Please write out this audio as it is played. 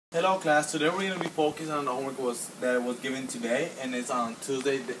Hello class, today we're going to be focusing on the homework that was given today, and it's on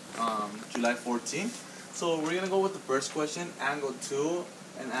Tuesday, July 14th. So we're going to go with the first question, angle 2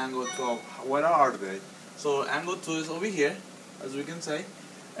 and angle 12. What are they? So angle 2 is over here, as we can say,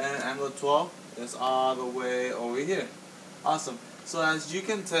 and angle 12 is all the way over here. Awesome. So as you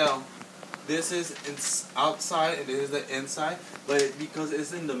can tell, this is outside and this is the inside, but because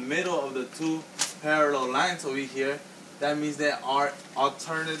it's in the middle of the two parallel lines over here, that means there are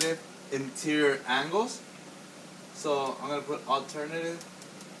alternative interior angles. So I'm going to put alternative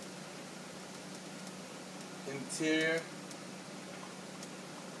interior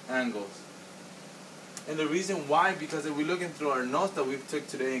angles. And the reason why, because if we're looking through our notes that we took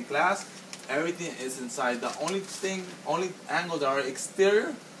today in class, everything is inside. The only angles that are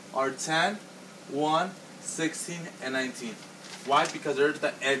exterior are 10, 1, 16, and 19. Why? Because they're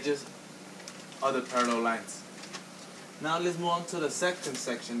the edges of the parallel lines. Now let's move on to the second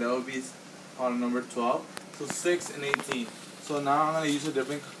section. That will be problem number 12. So 6 and 18. So now I'm going to use a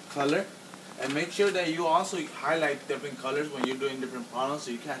different color. And make sure that you also highlight different colors when you're doing different problems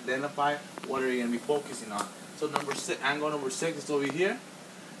so you can identify what are you going to be focusing on. So angle number 6 is over here.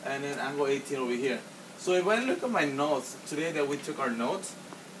 And then angle 18 over here. So if I look at my notes, today that we took our notes,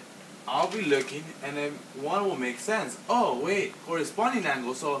 I'll be looking and then one will make sense. Oh wait, corresponding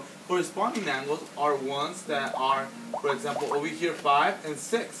angles. So corresponding angles are ones that are, for example, over here 5 and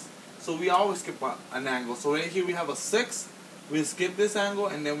 6. So we always skip an angle. So right here we have a 6, we skip this angle,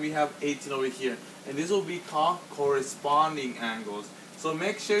 and then we have 18 over here. And this will be called corresponding angles. So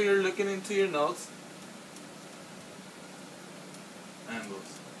make sure you're looking into your notes. Angles.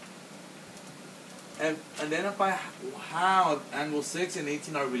 And identify how angle 6 and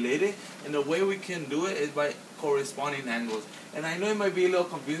 18 are related, and the way we can do it is by corresponding angles. And I know it might be a little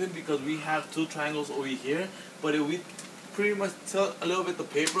confusing because we have two triangles over here, but if we pretty much tilt a little bit the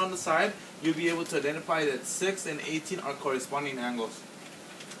paper on the side, you'll be able to identify that 6 and 18 are corresponding angles.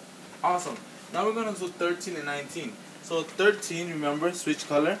 Awesome. Now we're going to do 13 and 19. So 13, remember, switch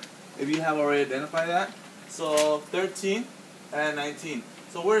color if you have already identified that. So 13 and 19.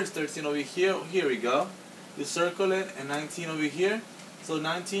 So where is 13 over here? Here we go. You circle it, and 19 over here. So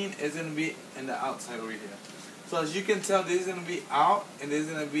 19 is going to be in the outside over here. So as you can tell, this is going to be out, and this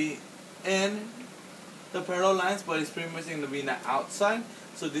is going to be in the parallel lines, but it's pretty much going to be in the outside.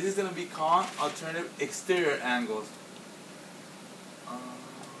 So this is going to be called alternative exterior angles.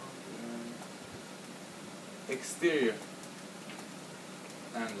 Exterior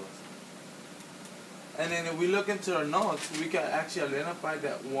angles. And then if we look into our notes, we can actually identify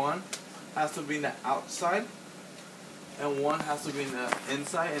that one has to be in the outside and one has to be in the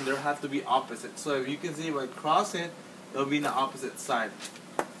inside, and there have to be opposite. So if you can see, if I cross it, it'll be in the opposite side.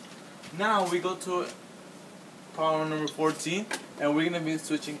 Now we go to problem number 14, and we're going to be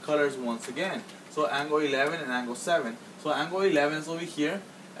switching colors once again. So angle 11 and angle 7. So angle 11 is over here,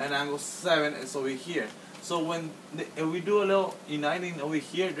 and angle 7 is over here. So if we do a little uniting over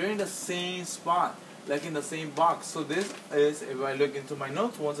here, they're in the same spot, like in the same box. So this is, if I look into my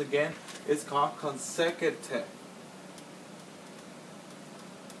notes once again, it's called consecutive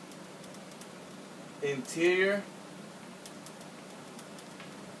interior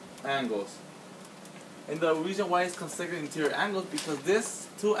angles. And the reason why it's consecutive interior angles, because these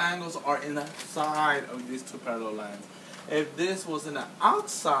two angles are in the side of these two parallel lines. If this was in the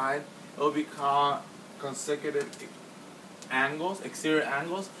outside, it would be called consecutive angles, exterior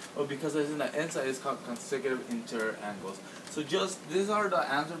angles, or because it's in the inside, it's called consecutive interior angles. So these are the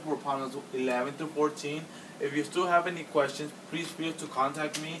answers for problems 11 to 14. If you still have any questions, please feel free to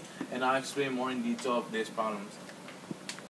contact me, and I'll explain more in detail of these problems.